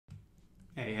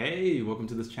Hey, welcome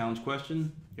to this challenge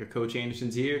question. Your coach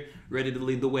Anderson's here, ready to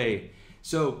lead the way.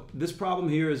 So this problem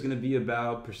here is going to be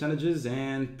about percentages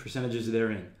and percentages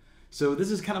therein. So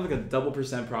this is kind of like a double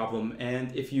percent problem,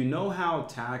 and if you know how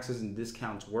taxes and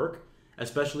discounts work,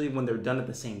 especially when they're done at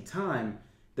the same time,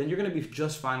 then you're going to be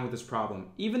just fine with this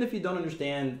problem. Even if you don't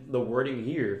understand the wording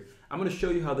here, I'm going to show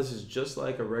you how this is just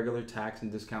like a regular tax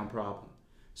and discount problem.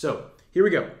 So here we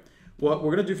go. What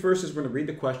we're going to do first is we're going to read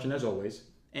the question as always,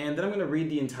 and then I'm going to read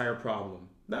the entire problem.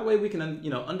 That way we can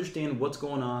understand what's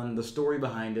going on, the story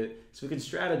behind it, so we can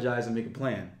strategize and make a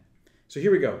plan. So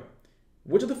here we go.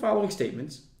 Which of the following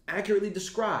statements accurately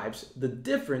describes the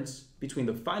difference between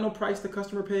the final price the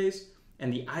customer pays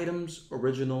and the item's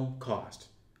original cost?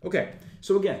 Okay,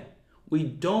 so again, we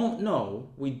don't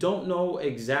know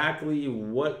exactly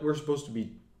what we're supposed to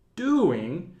be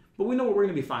doing, but we know what we're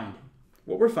going to be finding.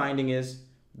 What we're finding is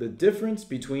the difference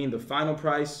between the final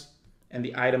price and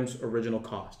the item's original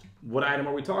cost. What item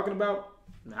are we talking about?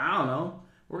 I don't know.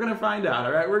 We're going to find out,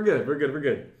 all right? We're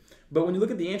good. But when you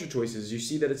look at the answer choices, you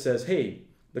see that it says, hey,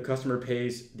 the customer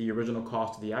pays the original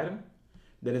cost of the item.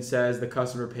 Then it says the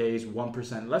customer pays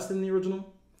 1% less than the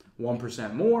original,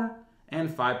 1% more, and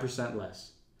 5%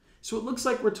 less. So it looks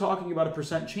like we're talking about a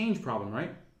percent change problem,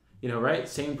 right? Right?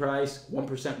 Same price,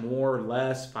 1% more or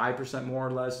less, 5% more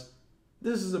or less.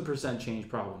 This is a percent change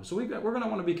problem. So we're going to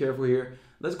want to be careful here.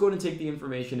 Let's go ahead and take the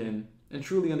information in and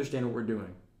truly understand what we're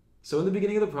doing. So in the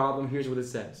beginning of the problem, here's what it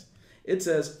says. It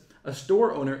says, a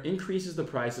store owner increases the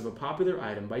price of a popular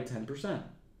item by 10%.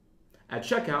 At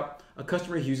checkout, a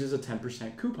customer uses a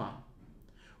 10% coupon.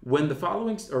 Which of the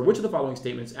following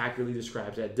statements accurately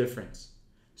describes that difference?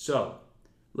 So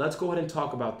let's go ahead and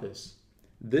talk about this.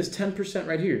 This 10%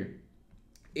 right here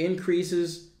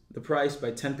increases the price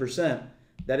by 10%.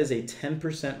 That is a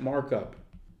 10% markup,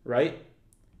 right?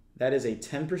 That is a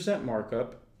 10%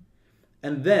 markup.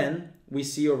 And then we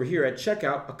see over here at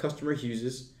checkout, a customer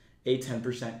uses a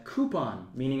 10% coupon,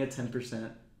 meaning a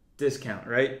 10% discount,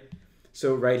 right?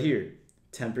 So right here,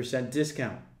 10%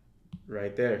 discount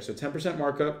right there. So 10%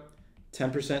 markup,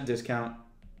 10% discount,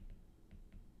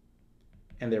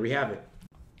 and there we have it.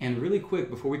 And really quick,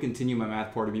 before we continue my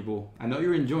math party, people, I know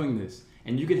you're enjoying this,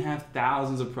 and you can have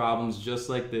thousands of problems just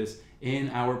like this in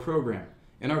our program.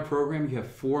 In our program, you have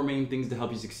 4 main things to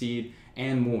help you succeed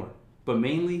and more. But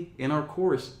mainly, in our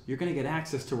course, you're going to get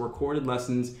access to recorded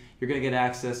lessons, you're going to get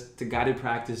access to guided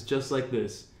practice just like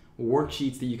this,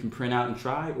 worksheets that you can print out and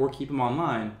try or keep them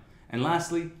online, and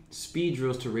lastly, speed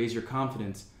drills to raise your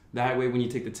confidence. That way, when you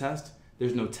take the test,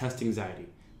 there's no test anxiety,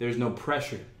 there's no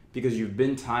pressure, because you've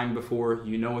been timed before,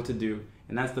 you know what to do,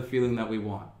 and that's the feeling that we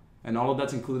want. And all of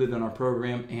that's included in our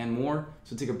program and more.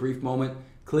 So take a brief moment,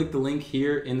 click the link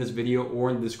here in this video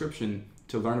or in the description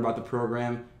to learn about the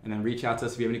program, and then reach out to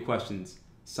us if you have any questions.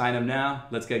 Sign up now,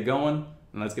 let's get going,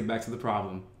 and let's get back to the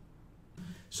problem.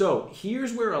 So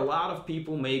here's where a lot of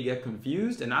people may get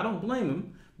confused, and I don't blame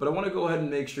them, but I want to go ahead and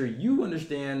make sure you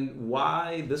understand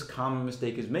why this common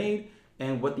mistake is made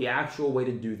and what the actual way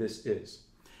to do this is.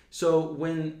 So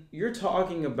when you're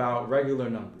talking about regular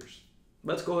numbers,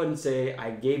 let's go ahead and say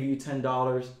I gave you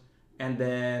 $10 and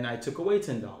then I took away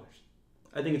 $10.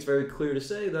 I think it's very clear to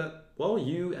say that, well,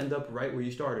 you end up right where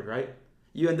you started, right?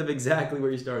 You end up exactly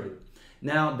where you started.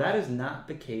 Now, that is not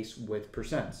the case with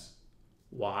percents.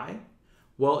 Why?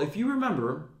 Well, if you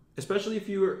remember, especially if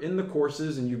you were in the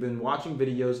courses and you've been watching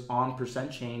videos on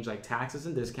percent change like taxes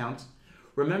and discounts,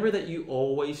 remember that you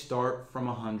always start from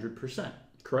 100%,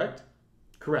 correct?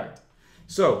 Correct.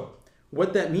 So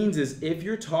what that means is if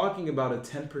you're talking about a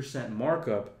 10%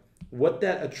 markup, what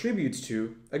that attributes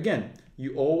to, again,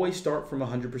 you always start from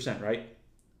 100%, right?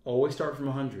 Always start from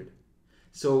 100.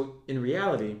 So in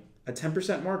reality, a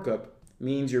 10% markup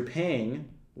means you're paying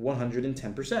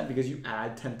 110% because you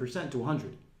add 10% to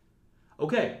 100.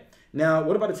 Okay, now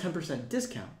what about a 10%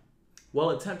 discount?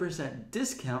 Well, a 10%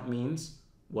 discount means,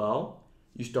 well,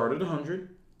 you start at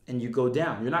 100 and you go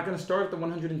down. You're not going to start at the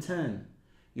 110.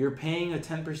 You're paying a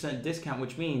 10% discount,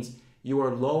 which means you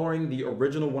are lowering the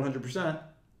original 100%,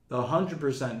 the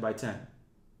 100% by 10.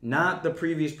 Not the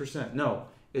previous percent. No,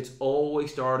 it's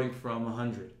always starting from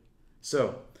 100.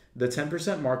 So the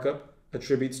 10% markup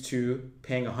attributes to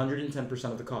paying 110%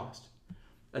 of the cost.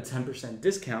 A 10%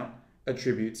 discount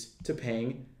attributes to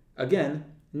paying, again,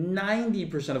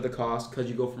 90% of the cost because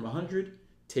you go from 100,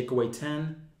 take away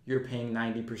 10, you're paying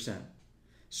 90%.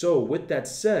 So with that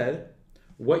said,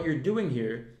 what you're doing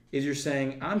here is you're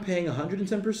saying I'm paying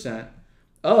 110%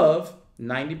 of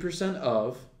 90%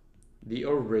 of the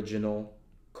original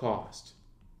cost.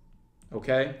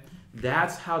 Okay?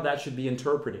 That's how that should be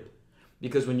interpreted.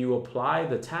 Because when you apply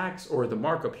the tax or the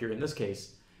markup here in this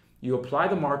case, You apply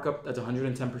the markup, that's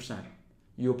 110%.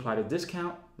 You apply the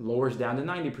discount, lowers down to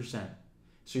 90%.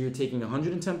 So you're taking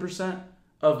 110%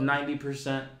 of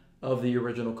 90% of the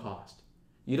original cost.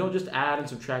 You don't just add and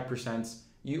subtract percents,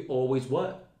 you always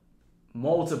what?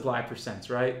 Multiply percents,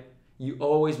 right? You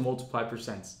always multiply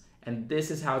percents. And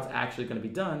this is how it's actually going to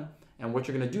be done. And what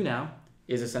you're going to do now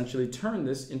is essentially turn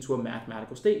this into a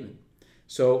mathematical statement.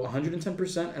 So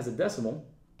 110% as a decimal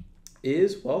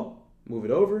is, well, move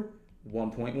it over,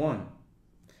 1.1.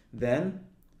 Then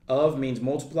of means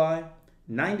multiply,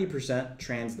 90%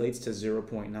 translates to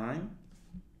 0.9.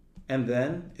 And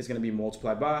then it's going to be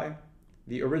multiplied by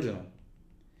the original.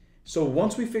 So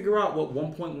once we figure out what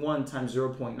 1.1 times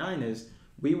 0.9 is,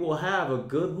 we will have a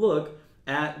good look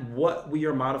at what we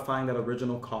are modifying that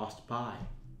original cost by.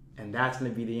 And that's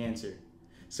going to be the answer.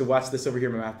 So watch this over here,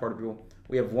 my math part people.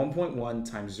 We have 1.1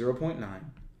 times 0.9.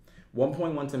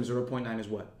 1.1 times 0.9 is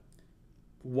what?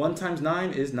 1 times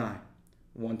 9 is 9.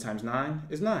 1 times 9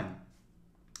 is 9.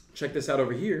 Check this out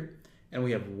over here. And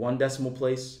we have 1 decimal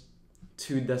place,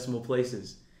 2 decimal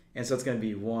places. And so it's going to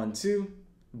be 1, 2.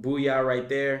 Booyah right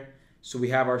there. So we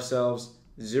have ourselves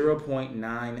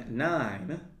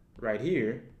 0.99 right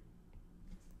here.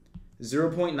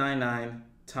 0.99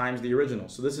 times the original.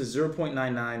 So this is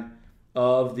 0.99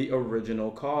 of the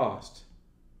original cost.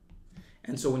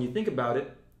 And so when you think about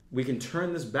it, we can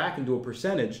turn this back into a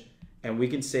percentage and we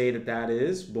can say that that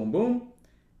is, boom, boom,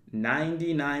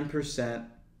 99%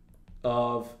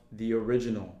 of the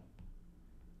original.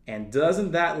 And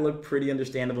doesn't that look pretty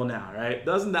understandable now, right?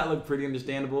 Doesn't that look pretty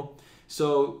understandable?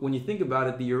 So when you think about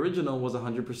it, the original was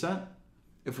 100%.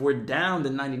 If we're down to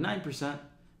 99%,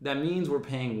 that means we're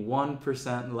paying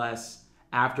 1% less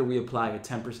after we apply a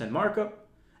 10% markup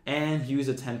and use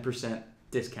a 10%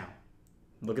 discount.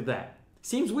 Look at that.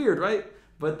 Seems weird, right?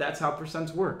 But that's how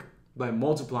percents work, by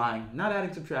multiplying, not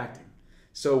adding, subtracting.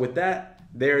 So with that,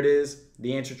 there it is.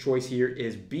 The answer choice here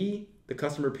is B. The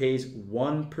customer pays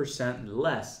 1%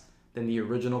 less than the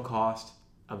original cost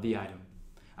of the item.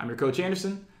 I'm your Coach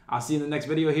Anderson. I'll see you in the next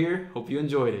video here. Hope you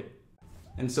enjoyed it.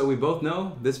 And so we both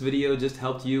know this video just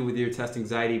helped you with your test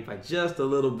anxiety by just a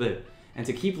little bit. And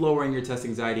to keep lowering your test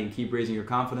anxiety and keep raising your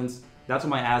confidence, that's what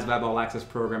my ASVAB All-Access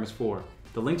program is for.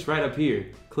 The link's right up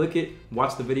here. Click it,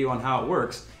 watch the video on how it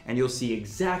works, and you'll see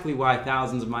exactly why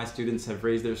thousands of my students have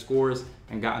raised their scores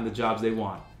and gotten the jobs they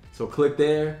want. So click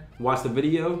there, watch the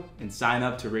video, and sign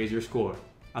up to raise your score.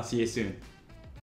 I'll see you soon.